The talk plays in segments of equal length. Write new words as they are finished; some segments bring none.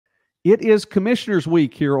It is Commissioners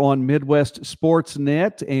Week here on Midwest Sports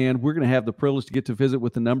Net, and we're going to have the privilege to get to visit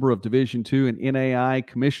with a number of Division II and NAI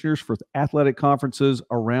commissioners for athletic conferences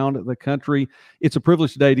around the country. It's a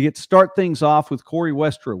privilege today to get to start things off with Corey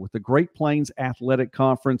Westra with the Great Plains Athletic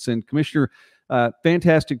Conference. And Commissioner,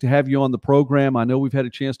 fantastic to have you on the program. I know we've had a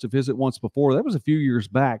chance to visit once before. That was a few years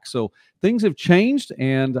back. So things have changed,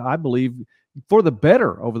 and I believe for the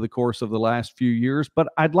better over the course of the last few years. But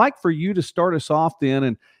I'd like for you to start us off then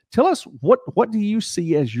and tell us what do you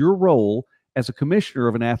see as your role as a commissioner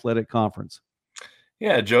of an athletic conference?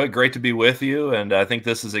 Yeah, Joey, great to be with you. And I think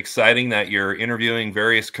this is exciting that you're interviewing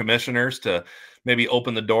various commissioners to maybe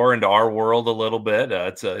open the door into our world a little bit.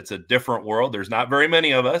 It's a different world. There's not very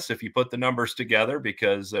many of us if you put the numbers together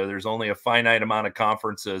because there's only a finite amount of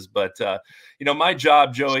conferences. But, my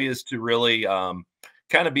job, Joey, is to really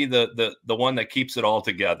kind of be the one that keeps it all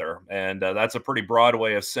together. And that's a pretty broad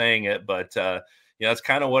way of saying it. But, that's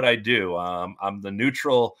kind of what I do. I'm the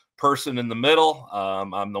neutral person in the middle.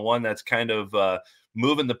 I'm the one that's kind of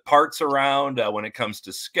moving the parts around when it comes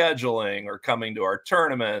to scheduling or coming to our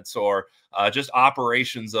tournaments or just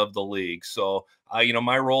operations of the league. So,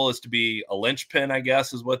 my role is to be a linchpin, I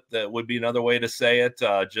guess, is what that would be another way to say it,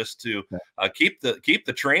 just to keep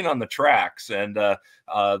the train on the tracks. And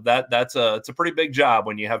it's a pretty big job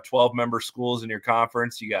when you have 12 member schools in your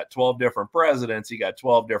conference. You got 12 different presidents, you got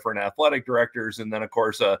 12 different athletic directors, and then of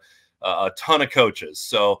course a ton of coaches.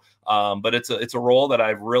 So, but it's a role that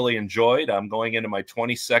I've really enjoyed. I'm going into my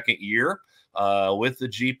 22nd year with the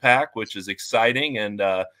GPAC, which is exciting. And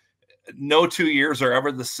no 2 years are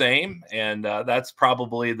ever the same. And that's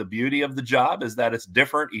probably the beauty of the job, is that it's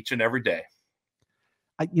different each and every day.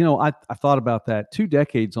 I thought about that. 2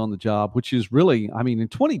 decades on the job, which is really, in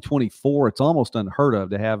 2024, it's almost unheard of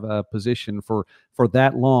to have a position for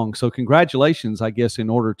that long. So congratulations, I guess, in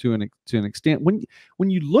order to an extent. When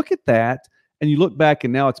you look at that and you look back,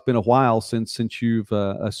 and now it's been a while since you've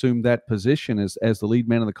assumed that position as the lead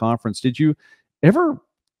man of the conference, did you ever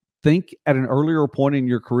think at an earlier point in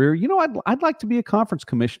your career, I'd like to be a conference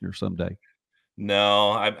commissioner someday?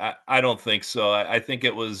 No, I don't think so. I think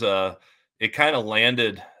it was it kind of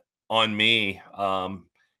landed on me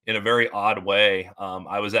in a very odd way.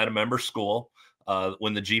 I was at a member school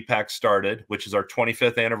when the GPAC started, which is our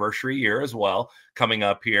 25th anniversary year as well, coming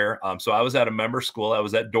up here. So I was at a member school. I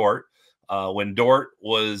was at Dort when Dort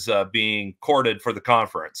was being courted for the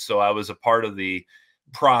conference. So I was a part of the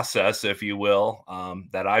process, if you will,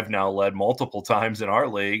 that I've now led multiple times in our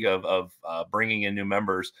league of bringing in new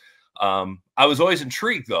members. I was always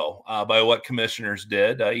intrigued, though, by what commissioners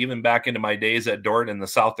did. Even back into my days at Dort in the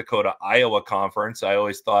South Dakota, Iowa conference, I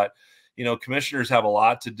always thought, commissioners have a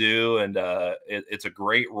lot to do, and it's a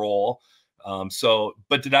great role.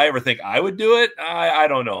 But did I ever think I would do it? I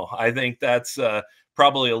don't know. I think that's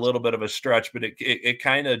probably a little bit of a stretch, but it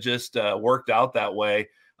kind of just worked out that way.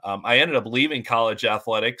 I ended up leaving college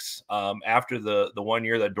athletics after the 1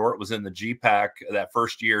 year that Dort was in the GPAC. That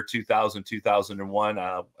first year, 2000, 2001,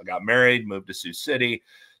 I got married, moved to Sioux City,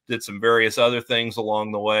 did some various other things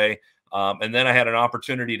along the way. And then I had an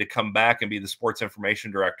opportunity to come back and be the sports information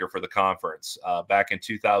director for the conference back in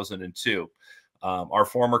 2002. Our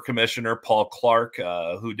former commissioner, Paul Clark,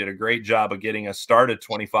 who did a great job of getting us started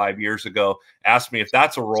 25 years ago, asked me if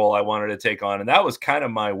that's a role I wanted to take on. And that was kind of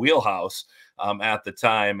my wheelhouse at the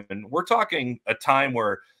time. And we're talking a time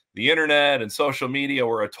where the internet and social media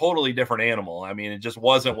were a totally different animal. It just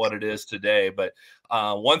wasn't what it is today. But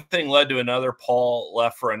one thing led to another. Paul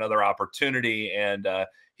left for another opportunity, and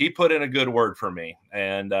he put in a good word for me.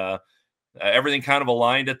 And everything kind of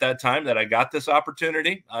aligned at that time that I got this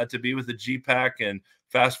opportunity to be with the GPAC. And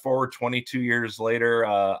fast forward 22 years later,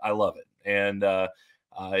 I love it. And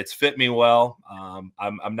it's fit me well.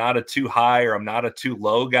 I'm not a too high or I'm not a too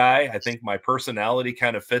low guy. I think my personality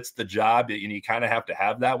kind of fits the job, and you kind of have to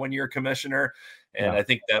have that when you're a commissioner. And I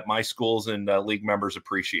think that my schools and league members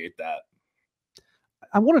appreciate that.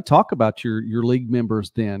 I want to talk about your league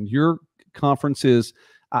members then. Your conference is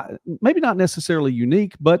maybe not necessarily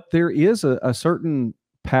unique, but there is a certain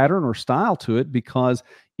pattern or style to it because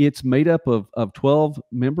it's made up of 12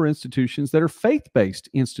 member institutions that are faith-based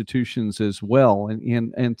institutions as well,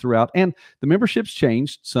 and throughout. And the membership's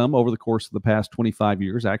changed some over the course of the past 25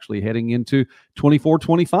 years, actually heading into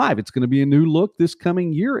 24-25. It's going to be a new look this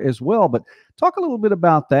coming year as well. But talk a little bit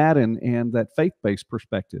about that and that faith-based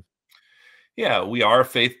perspective. Yeah, we are a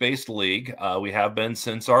faith-based league. We have been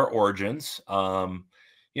since our origins.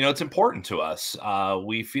 It's important to us.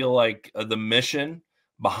 We feel like the mission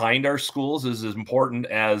behind our schools is as important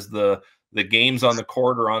as the games on the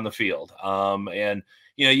court or on the field. And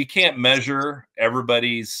you can't measure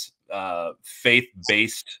everybody's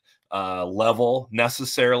faith-based level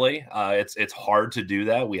necessarily. It's hard to do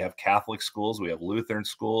that. We have Catholic schools, we have Lutheran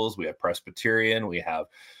schools, we have Presbyterian, we have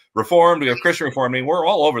Reformed, we have Christian Reformed. I mean, we're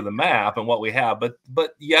all over the map and what we have,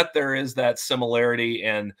 but yet there is that similarity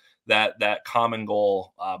and that common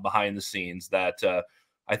goal behind the scenes that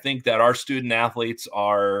I think that our student athletes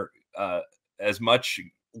are as much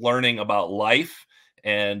learning about life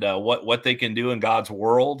and what they can do in God's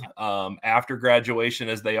world after graduation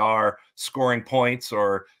as they are scoring points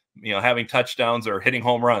or having touchdowns or hitting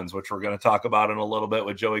home runs, which we're going to talk about in a little bit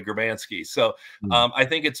with Joey Grabansky. So I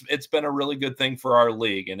think it's been a really good thing for our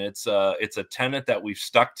league, and it's a tenet that we've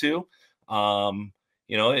stuck to.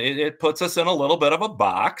 It puts us in a little bit of a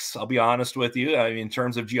box. I'll be honest with you. I mean, in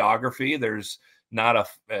terms of geography, there's not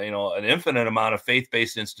an infinite amount of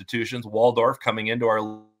faith-based institutions. Waldorf coming into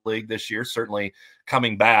our league this year, certainly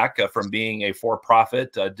coming back from being a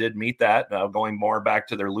for-profit, did meet that, going more back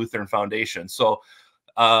to their Lutheran foundation. So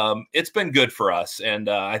it's been good for us. And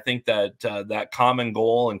I think that that common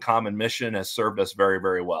goal and common mission has served us very,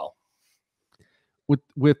 very well.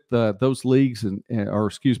 With those leagues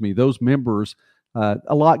those members,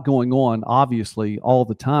 a lot going on, obviously, all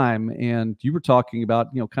the time. And you were talking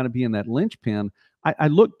about, kind of being that linchpin. I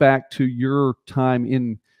look back to your time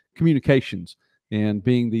in communications and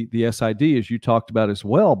being the SID, as you talked about as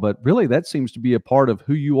well. But really, that seems to be a part of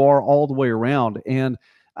who you are all the way around. And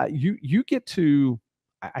you get to,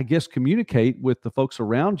 I guess, communicate with the folks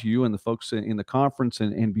around you and the folks in the conference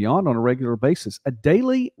and beyond on a regular basis. A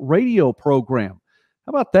daily radio program. How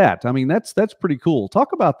about that? I mean, that's pretty cool.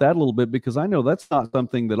 Talk about that a little bit, because I know that's not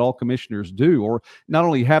something that all commissioners do, or not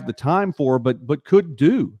only have the time for, but could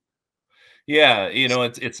do. Yeah,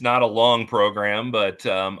 it's not a long program, but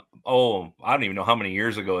I don't even know how many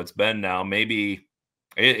years ago it's been now. Maybe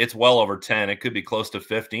it's well over 10. It could be close to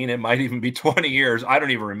 15. It might even be 20 years. I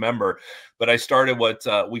don't even remember. But I started what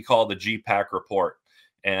we call the GPAC report,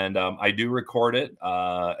 and I do record it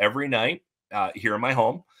every night here in my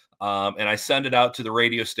home. And I send it out to the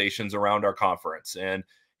radio stations around our conference. And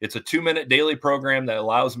it's a 2-minute daily program that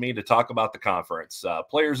allows me to talk about the conference,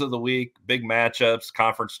 players of the week, big matchups,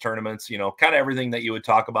 conference tournaments, kind of everything that you would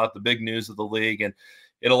talk about, the big news of the league. And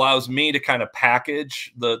it allows me to kind of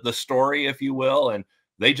package the story, if you will, and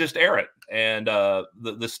they just air it. And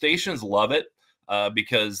the stations love it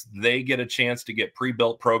because they get a chance to get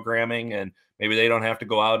pre-built programming, and maybe they don't have to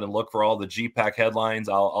go out and look for all the GPAC headlines.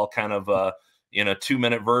 I'll kind of in a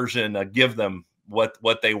 2-minute version, give them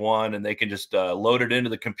what they want, and they can just load it into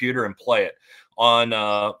the computer and play it.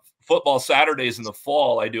 On football Saturdays in the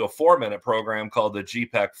fall, I do a 4-minute program called the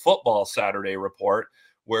GPAC Football Saturday Report,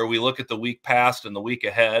 where we look at the week past and the week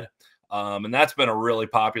ahead. And that's been a really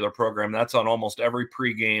popular program. That's on almost every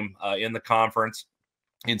pregame in the conference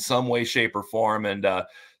in some way, shape, or form. And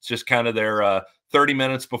it's just kind of their 30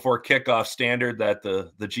 minutes before kickoff standard that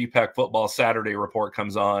the GPAC Football Saturday Report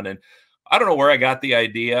comes on. And I don't know where I got the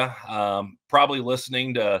idea. Probably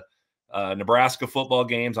listening to Nebraska football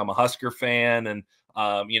games. I'm a Husker fan. And,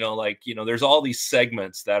 there's all these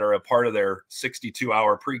segments that are a part of their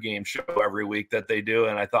 62-hour pregame show every week that they do.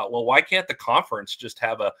 And I thought, well, why can't the conference just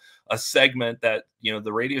have a segment that,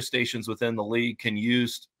 the radio stations within the league can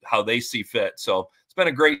use how they see fit? So it's been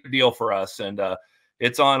a great deal for us. And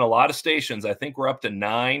it's on a lot of stations. I think we're up to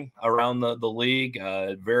 9 around the league,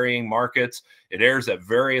 varying markets. It airs at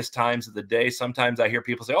various times of the day. Sometimes I hear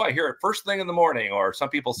people say, I hear it first thing in the morning, or some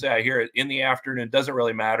people say I hear it in the afternoon. It doesn't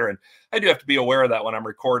really matter. And I do have to be aware of that when I'm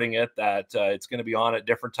recording it, that it's going to be on at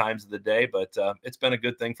different times of the day, but it's been a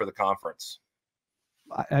good thing for the conference.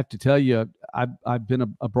 I have to tell you, I've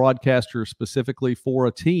been a broadcaster specifically for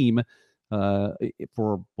a team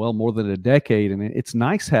for more than a decade, and it's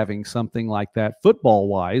nice having something like that football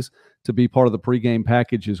wise to be part of the pregame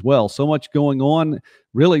package as well. So much going on,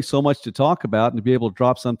 really so much to talk about, and to be able to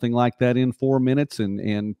drop something like that in 4 minutes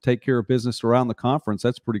and take care of business around the conference,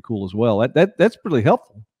 that's pretty cool as well. That's really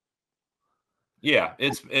helpful. Yeah,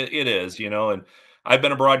 it is, and I've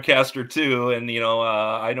been a broadcaster too, and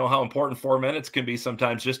I know how important 4 minutes can be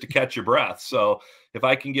sometimes just to catch your breath. So if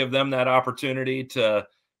I can give them that opportunity to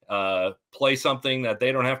play something that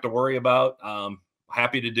they don't have to worry about,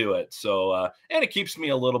 happy to do it. So and it keeps me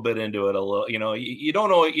a little bit into it. A little, you don't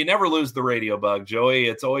know, you never lose the radio bug, Joey.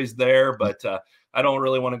 It's always there, but I don't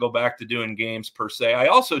really want to go back to doing games per se. I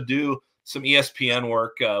also do some ESPN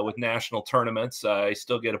work with national tournaments. I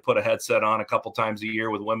still get to put a headset on a couple times a year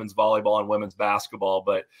with women's volleyball and women's basketball,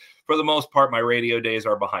 but for the most part, my radio days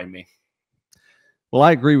are behind me. Well,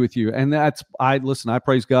 I agree with you, and I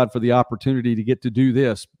praise God for the opportunity to get to do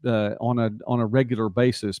this on a regular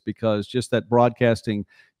basis, because just that broadcasting,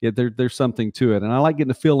 yeah, there's something to it, and I like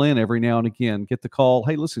getting to fill in every now and again. Get the call,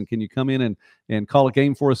 hey, listen, can you come in and call a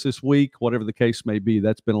game for us this week? Whatever the case may be,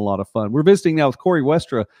 that's been a lot of fun. We're visiting now with Corey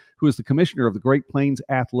Westra, who is the commissioner of the Great Plains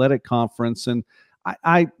Athletic Conference, and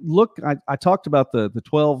I talked about the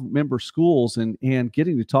 12 member schools and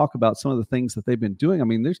getting to talk about some of the things that they've been doing. I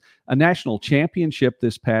mean, there's a national championship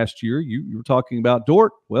this past year. You were talking about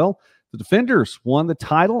Dort. Well, the Defenders won the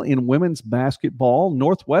title in women's basketball.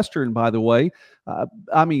 Northwestern, by the way,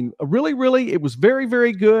 I mean, really, it was very,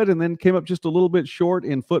 very good, and then came up just a little bit short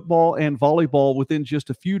in football and volleyball within just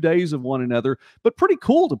a few days of one another. But pretty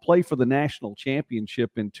cool to play for the national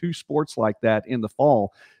championship in two sports like that in the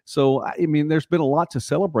fall. So, I mean, there's been a lot to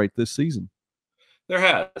celebrate this season. There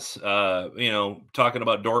has. Talking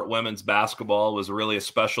about Dort women's basketball was really a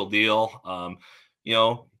special deal.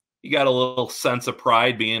 You got a little sense of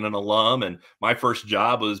pride being an alum, and my first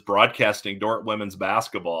job was broadcasting Dort women's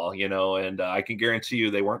basketball, and I can guarantee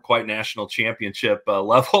you they weren't quite national championship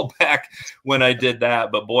level back when I did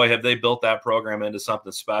that, but boy, have they built that program into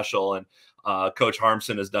something special. And Coach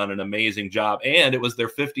Harmson has done an amazing job, and it was their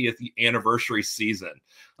 50th anniversary season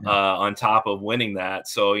on top of winning that.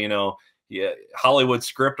 So, yeah, Hollywood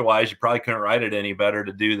script wise, you probably couldn't write it any better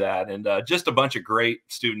to do that. And just a bunch of great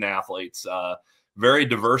student athletes, very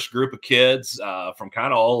diverse group of kids from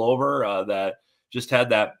kind of all over that just had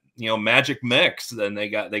that, magic mix. Then they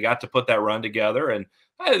got to put that run together, and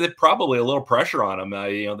probably a little pressure on them.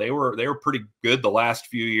 They were pretty good the last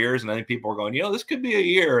few years, and I think people were going, this could be a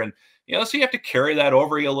year. And, so you have to carry that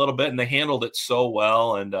over you a little bit, and they handled it so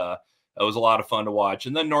well. And it was a lot of fun to watch.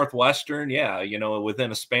 And then Northwestern,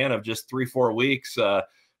 within a span of just 3-4 weeks,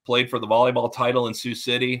 played for the volleyball title in Sioux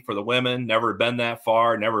City for the women. Never been that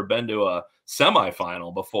far, never been to a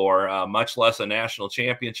semifinal before, much less a national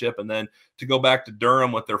championship. And then to go back to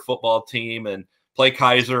Durham with their football team and play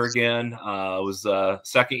Kaiser again. It was the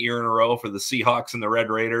second year in a row for the Seahawks and the Red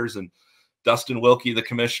Raiders. And Dustin Wilkie, the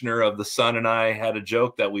commissioner of the Sun, and I had a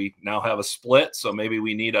joke that we now have a split. So maybe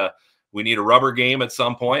we need a rubber game at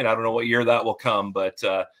some point. I don't know what year that will come, but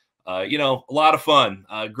a lot of fun.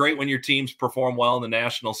 Great when your teams perform well on the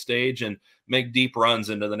national stage and make deep runs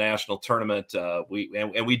into the national tournament.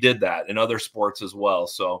 We did that in other sports as well.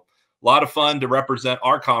 So a lot of fun to represent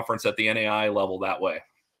our conference at the NAI level that way.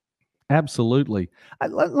 Absolutely.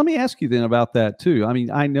 Let me ask you then about that too. I mean,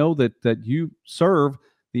 I know that you serve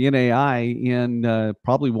the NAI in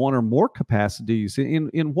probably one or more capacities.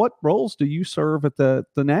 In what roles do you serve at the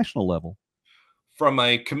national level? From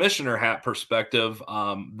a commissioner hat perspective,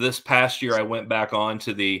 this past year I went back on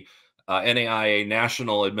to the NAIA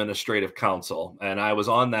National Administrative Council, and I was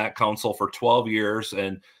on that council for 12 years.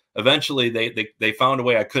 And eventually they found a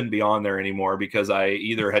way I couldn't be on there anymore because I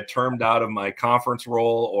either had termed out of my conference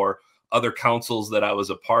role or other councils that I was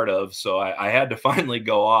a part of. So I had to finally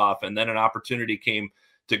go off, and then an opportunity came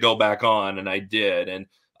to go back on, and I did. And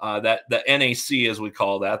that the NAC, as we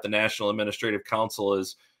call that, the National Administrative Council,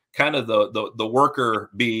 is kind of the worker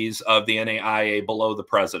bees of the NAIA below the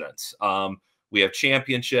presidents. We have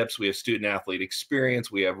championships, we have student athlete experience,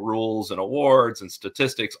 we have rules and awards and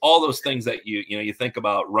statistics. All those things that you think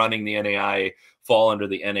about running the NAIA fall under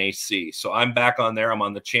the NAC. So I'm back on there. I'm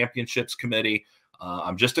on the championships committee.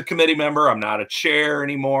 I'm just a committee member. I'm not a chair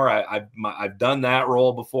anymore. I've done that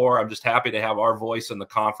role before. I'm just happy to have our voice in the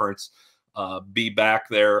conference be back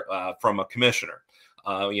there from a commissioner.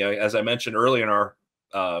 As I mentioned earlier in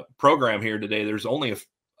our program here today, there's only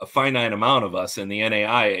a finite amount of us in the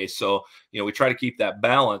NAIA. So, we try to keep that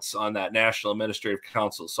balance on that National Administrative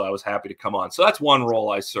Council. So I was happy to come on. So that's one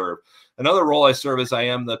role I serve. Another role I serve is I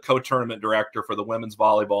am the co-tournament director for the women's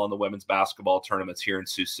volleyball and the women's basketball tournaments here in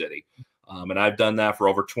Sioux City. And I've done that for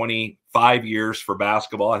over 25 years for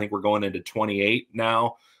basketball. I think we're going into 28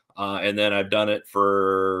 now. And then I've done it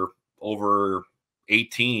for over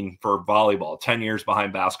 18 for volleyball, 10 years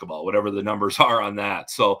behind basketball, whatever the numbers are on that.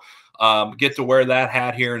 So get to wear that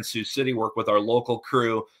hat here in Sioux City, work with our local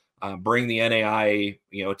crew, bring the NAIA,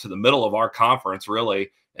 to the middle of our conference, really,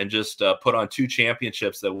 and just put on 2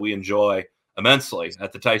 championships that we enjoy immensely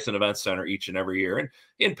at the Tyson Event Center each and every year. And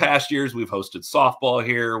in past years, we've hosted softball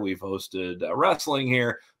here, we've hosted wrestling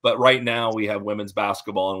here, but right now we have women's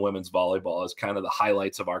basketball and women's volleyball as kind of the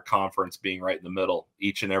highlights of our conference, being right in the middle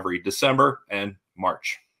each and every December and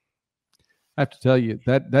March. I have to tell you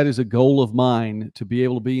that is a goal of mine, to be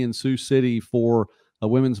able to be in Sioux City for a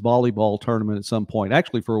women's volleyball tournament at some point,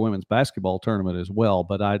 actually for a women's basketball tournament as well.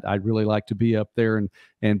 But I'd really like to be up there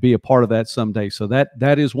and be a part of that someday. So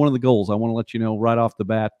that is one of the goals. I want to let you know right off the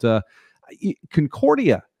bat.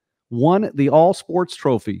 Concordia won the All Sports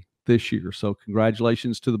Trophy this year. So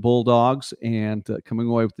congratulations to the Bulldogs and coming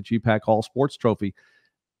away with the GPAC All Sports Trophy.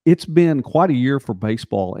 It's been quite a year for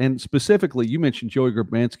baseball. And specifically, you mentioned Joey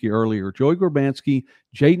Grabanski earlier. Joey Grabanski,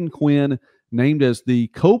 Jaden Quinn named as the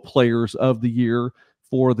co-players of the year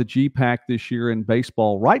for the GPAC this year in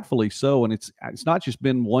baseball, rightfully so. And it's not just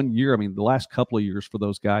been 1 year. I mean, the last couple of years for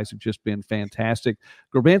those guys have just been fantastic.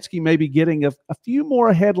 Grabanski may be getting a few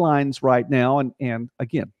more headlines right now, and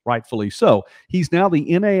again, rightfully so. He's now the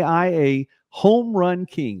NAIA home run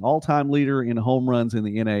king, all-time leader in home runs in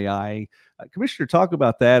the NAIA. Commissioner, talk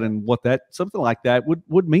about that and what something like that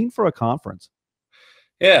would mean for a conference.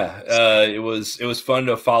 Yeah, it was fun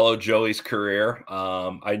to follow Joey's career.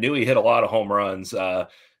 I knew he hit a lot of home runs,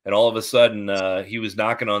 and all of a sudden he was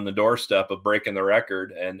knocking on the doorstep of breaking the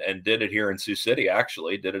record, and did it here in Sioux City.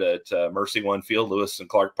 Actually, did it at Mercy One Field, Lewis and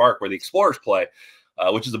Clark Park, where the Explorers play,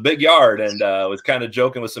 which is a big yard. And was kind of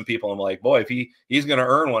joking with some people. I'm like, boy, if he's going to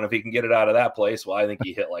earn one if he can get it out of that place. Well, I think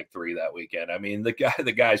he hit like 3 that weekend. I mean,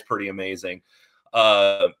 the guy's pretty amazing.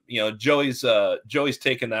 Joey's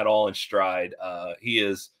taken that all in stride. I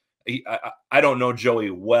don't know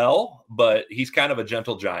Joey well, but he's kind of a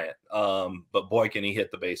gentle giant. But boy, can he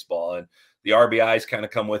hit the baseball, and the RBIs kind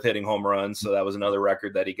of come with hitting home runs. So that was another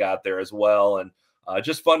record that he got there as well. And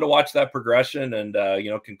just fun to watch that progression. And,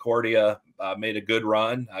 Concordia made a good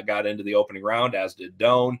run. I got into the opening round, as did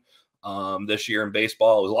Doane this year in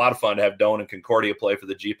baseball. It was a lot of fun to have Doane and Concordia play for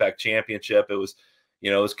the GPAC championship. It was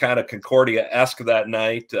kind of Concordia-esque that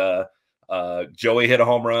night. Joey hit a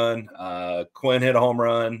home run. Quinn hit a home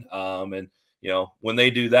run. And when they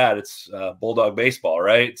do that, it's Bulldog baseball,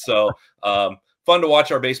 right? So fun to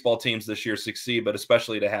watch our baseball teams this year succeed, but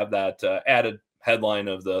especially to have that added headline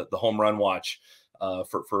of the home run watch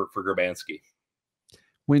for Grabanski.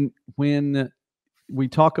 When we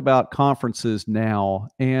talk about conferences now,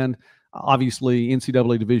 and obviously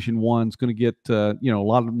NCAA Division I is going to get a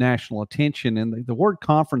lot of national attention, and the word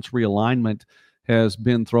conference realignment has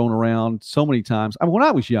been thrown around so many times. I mean, when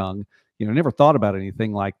I was young, never thought about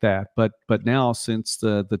anything like that. But now, since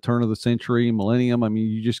the turn of the century, millennium, I mean,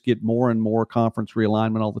 you just get more and more conference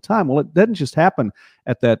realignment all the time. Well, it doesn't just happen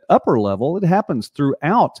at that upper level; it happens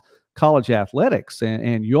throughout college athletics,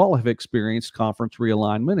 and you all have experienced conference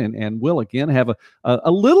realignment, and will again have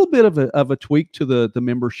a little bit of a tweak to the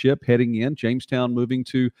membership heading in. Jamestown moving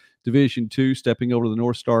to Division II, stepping over to the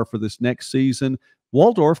North Star for this next season.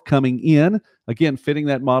 Waldorf coming in, again, fitting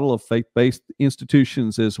that model of faith-based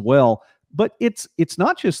institutions as well. But it's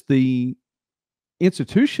not just the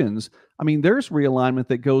institutions. I mean, there's realignment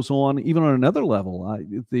that goes on even on another level.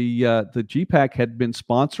 The GPAC had been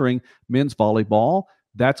sponsoring men's volleyball.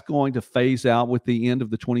 That's going to phase out with the end of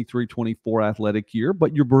the 23-24 athletic year,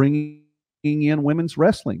 but you're bringing in women's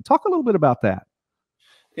wrestling. Talk a little bit about that.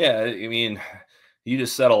 Yeah, I mean, you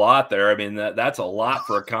just said a lot there. I mean, that's a lot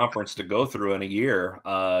for a conference to go through in a year,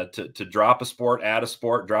 to drop a sport, add a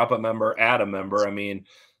sport, drop a member, add a member. I mean,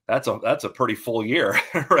 that's a pretty full year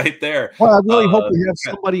right there. Well, I really hope we have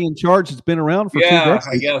somebody in charge that's been around for 2 decades.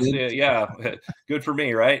 I guess, yeah. Good for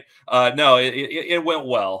me, right? No, it went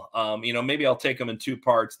well. Maybe I'll take them in 2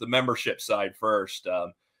 parts. The membership side first.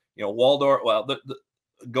 Waldorf, well,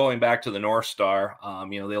 going back to the North Star,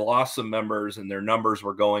 they lost some members and their numbers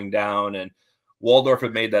were going down, and Waldorf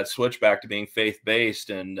had made that switch back to being faith-based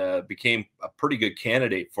and became a pretty good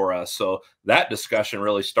candidate for us. So that discussion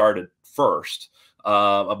really started first.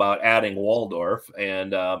 About adding Waldorf,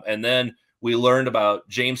 and then we learned about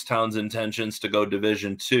Jamestown's intentions to go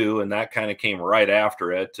Division II, and that kind of came right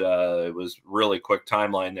after it. It was really quick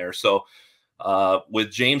timeline there. So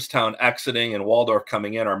with Jamestown exiting and Waldorf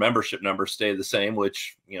coming in, our membership numbers stay the same,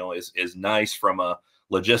 which is nice from a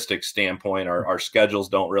logistics standpoint. Our schedules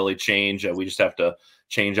don't really change. We just have to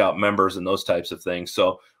change out members and those types of things.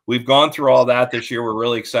 So we've gone through all that this year. We're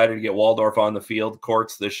really excited to get Waldorf on the field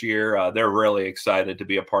courts this year. They're really excited to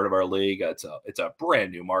be a part of our league. It's a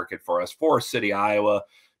brand new market for us. Forest City, Iowa,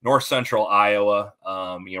 North Central Iowa,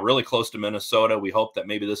 really close to Minnesota. We hope that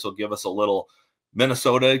maybe this will give us a little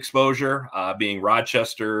Minnesota exposure, being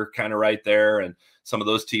Rochester kind of right there, and some of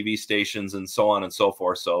those TV stations and so on and so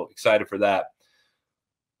forth. So excited for that.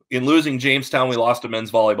 In losing Jamestown, we lost a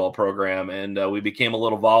men's volleyball program, and we became a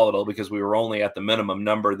little volatile because we were only at the minimum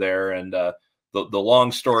number there. And the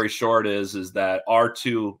long story short is that our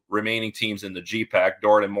 2 remaining teams in the GPAC,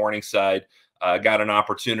 Dordt and Morningside, got an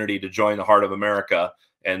opportunity to join the Heart of America,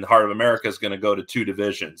 and the Heart of America is going to go to 2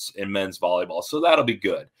 divisions in men's volleyball. So that'll be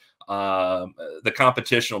good. The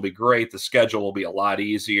competition will be great. The schedule will be a lot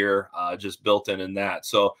easier, just built in that.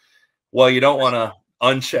 So, well, you don't want to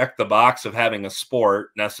uncheck the box of having a sport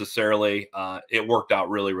necessarily, it worked out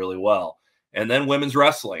really, really well. And then women's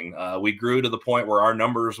wrestling, we grew to the point where our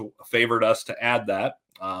numbers favored us to add that.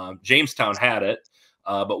 Jamestown had it,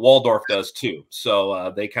 but Waldorf does too.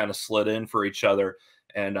 So they kind of slid in for each other.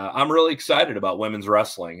 And I'm really excited about women's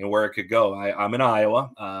wrestling and where it could go. I'm in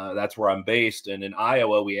Iowa. That's where I'm based. And in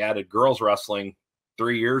Iowa, we added girls wrestling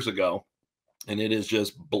 3 years ago, and it has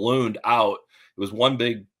just ballooned out. It was one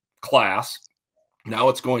big class. Now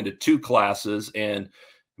it's going to 2 classes. And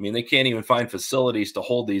I mean, they can't even find facilities to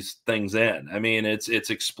hold these things in. I mean, it's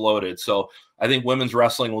exploded. So I think women's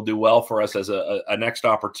wrestling will do well for us as a next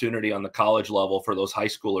opportunity on the college level for those high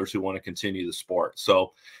schoolers who want to continue the sport.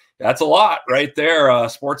 So that's a lot right there.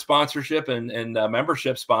 Sports sponsorship and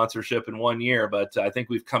membership sponsorship in 1 year. But I think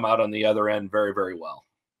we've come out on the other end very, very well.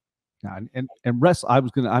 And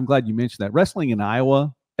I'm glad you mentioned that. Wrestling in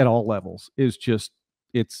Iowa at all levels is just,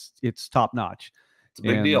 it's top notch. It's a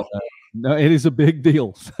big deal. No, it is a big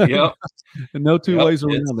deal. Yep. No two ways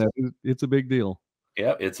around that. It's a big deal.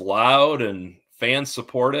 Yeah, it's loud and fans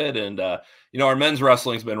support it. And, our men's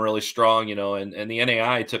wrestling's been really strong, and the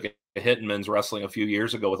NAI took a hit in men's wrestling a few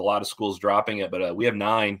years ago with a lot of schools dropping it. But we have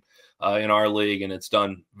 9 in our league, and it's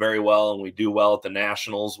done very well. And we do well at the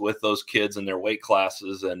nationals with those kids in their weight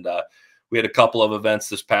classes. And we had a couple of events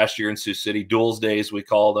this past year in Sioux City, duels days, we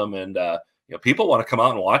call them. And, people want to come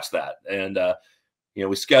out and watch that. And,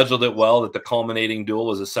 we scheduled it well that the culminating duel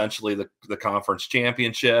was essentially the conference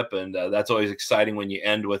championship. And that's always exciting when you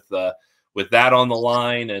end with that on the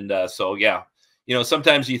line. And so, yeah,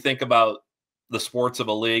 sometimes you think about the sports of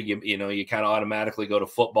a league, you kind of automatically go to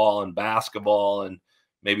football and basketball and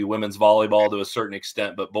maybe women's volleyball to a certain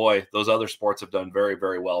extent. But boy, those other sports have done very,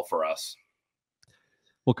 very well for us.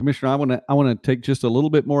 Well, Commissioner, I want to take just a little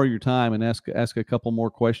bit more of your time and ask a couple more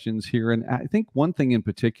questions here. And I think one thing in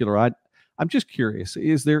particular, I'm just curious,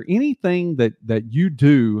 is there anything that you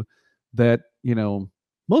do that,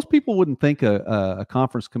 most people wouldn't think a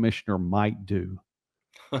conference commissioner might do?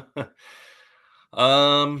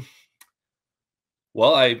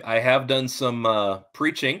 Well, I have done some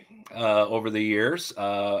preaching over the years.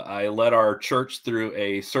 I led our church through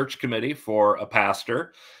a search committee for a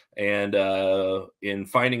pastor. And in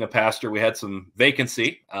finding a pastor, we had some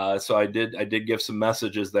vacancy. So I did give some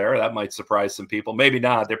messages there. That might surprise some people. Maybe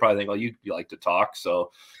not. They probably think, well, you like to talk.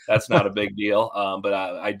 So that's not a big deal. But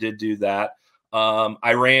I did do that.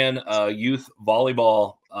 I ran a youth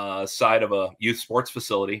volleyball side of a youth sports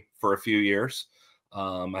facility for a few years.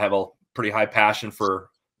 I have a pretty high passion for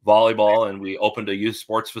volleyball, and we opened a youth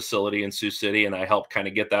sports facility in Sioux City, and I helped kind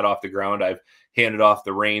of get that off the ground. I've handed off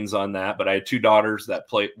the reins on that, but I had 2 daughters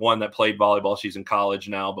one that played volleyball. She's in college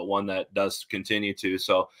now, but one that does continue to.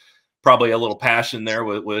 So probably a little passion there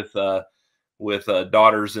with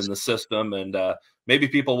daughters in the system. And maybe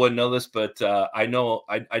people wouldn't know this, but I know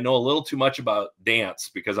a little too much about dance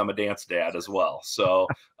because I'm a dance dad as well. So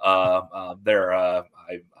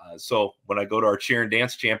so when I go to our cheer and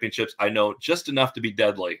dance championships, I know just enough to be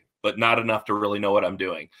deadly, but not enough to really know what I'm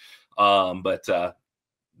doing. But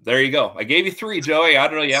there you go. I gave you 3, Joey. I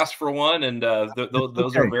don't know. You asked for 1, and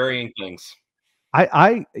those are varying things.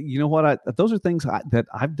 Those are things that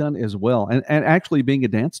I've done as well, and actually being a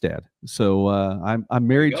dance dad. So I'm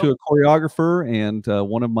married to a choreographer, and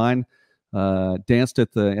one of mine danced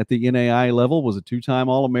at the NAI level, was a 2-time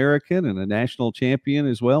All-American and a national champion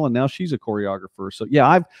as well, and now she's a choreographer. So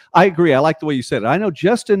yeah, I agree. I like the way you said it. I know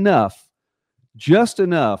just enough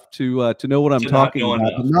to know what I'm talking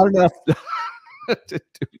about, but not enough to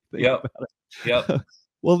think about it. Yep.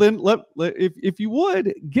 Well, then if you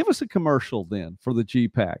would give us a commercial then for the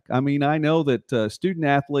GPAC. I mean, I know that student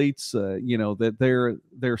athletes, that there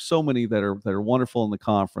are so many that are wonderful in the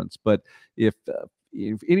conference. But if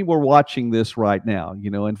any were watching this right now,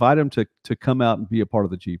 invite them to come out and be a part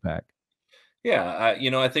of the GPAC. Yeah,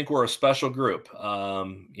 I think we're a special group.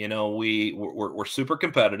 We're super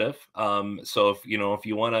competitive. So if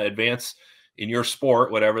you want to advance in your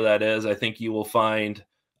sport, whatever that is, I think you will find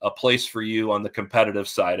a place for you on the competitive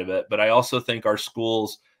side of it. But I also think our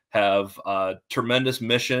schools have tremendous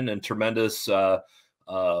mission and tremendous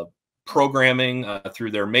programming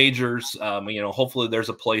through their majors. Hopefully there's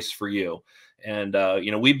a place for you. And,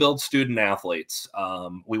 we build student athletes.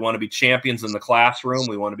 We want to be champions in the classroom.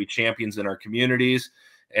 We want to be champions in our communities.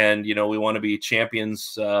 And, we want to be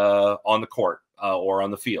champions on the court or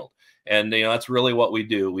on the field. And, that's really what we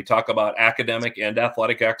do. We talk about academic and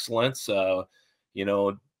athletic excellence.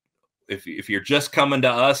 If you're just coming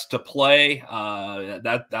to us to play,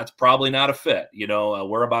 that's probably not a fit.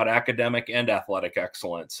 We're about academic and athletic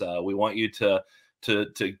excellence. We want you to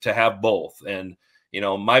have both. And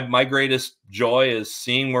my greatest joy is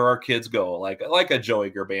seeing where our kids go, like a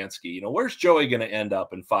Joey Gerbanski. Where's Joey going to end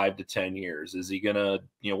up in 5 to 10 years? Is he going to,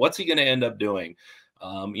 what's he going to end up doing?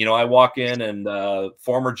 I walk in and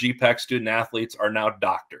former GPAC student athletes are now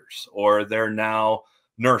doctors, or they're now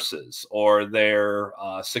nurses, or they're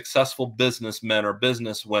successful businessmen or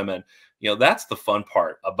businesswomen. That's the fun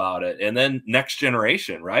part about it. And then next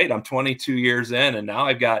generation, right? I'm 22 years in, and now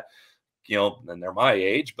I've got, and they're my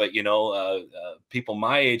age, but, people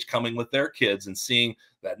my age coming with their kids and seeing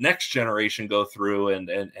that next generation go through and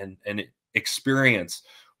experience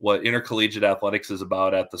what intercollegiate athletics is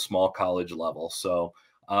about at the small college level. So,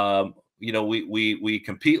 we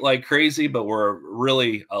compete like crazy, but we're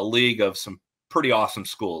really a league of some pretty awesome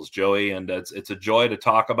schools, Joey, and it's a joy to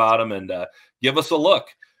talk about them, and give us a look.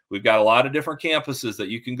 We've got a lot of different campuses that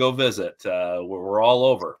you can go visit. We're all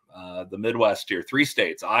over the Midwest here, 3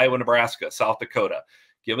 states, Iowa, Nebraska, South Dakota.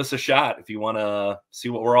 Give us a shot if you want to see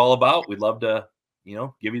what we're all about. We'd love to,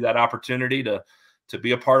 give you that opportunity to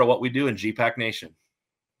be a part of what we do in GPAC Nation.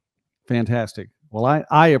 Fantastic. Well,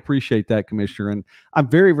 I appreciate that, Commissioner, and I'm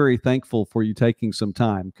very, very thankful for you taking some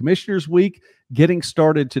time. Commissioners Week getting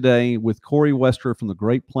started today with Corey Westra from the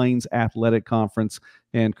Great Plains Athletic Conference.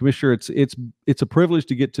 And Commissioner, it's a privilege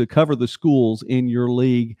to get to cover the schools in your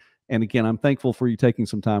league. And again, I'm thankful for you taking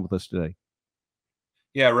some time with us today.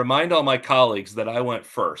 Yeah, remind all my colleagues that I went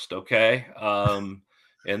first, okay?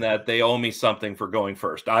 And that they owe me something for going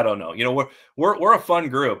first. I don't know. We're a fun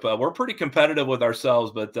group. We're pretty competitive with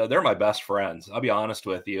ourselves, but they're my best friends. I'll be honest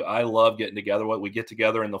with you. I love getting together. We get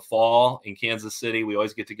together in the fall in Kansas City. We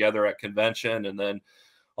always get together at convention, and then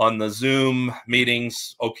on the Zoom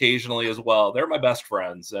meetings occasionally as well. They're my best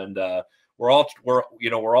friends, and we're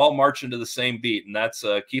all marching to the same beat, and that's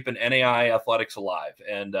keeping NAI athletics alive.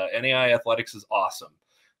 And NAI athletics is awesome.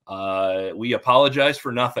 We apologize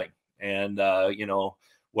for nothing, and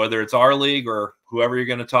whether it's our league or whoever you're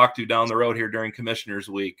going to talk to down the road here during Commissioners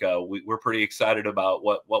Week, we're pretty excited about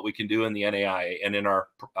what we can do in the NAI and in our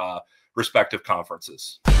respective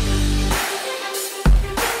conferences.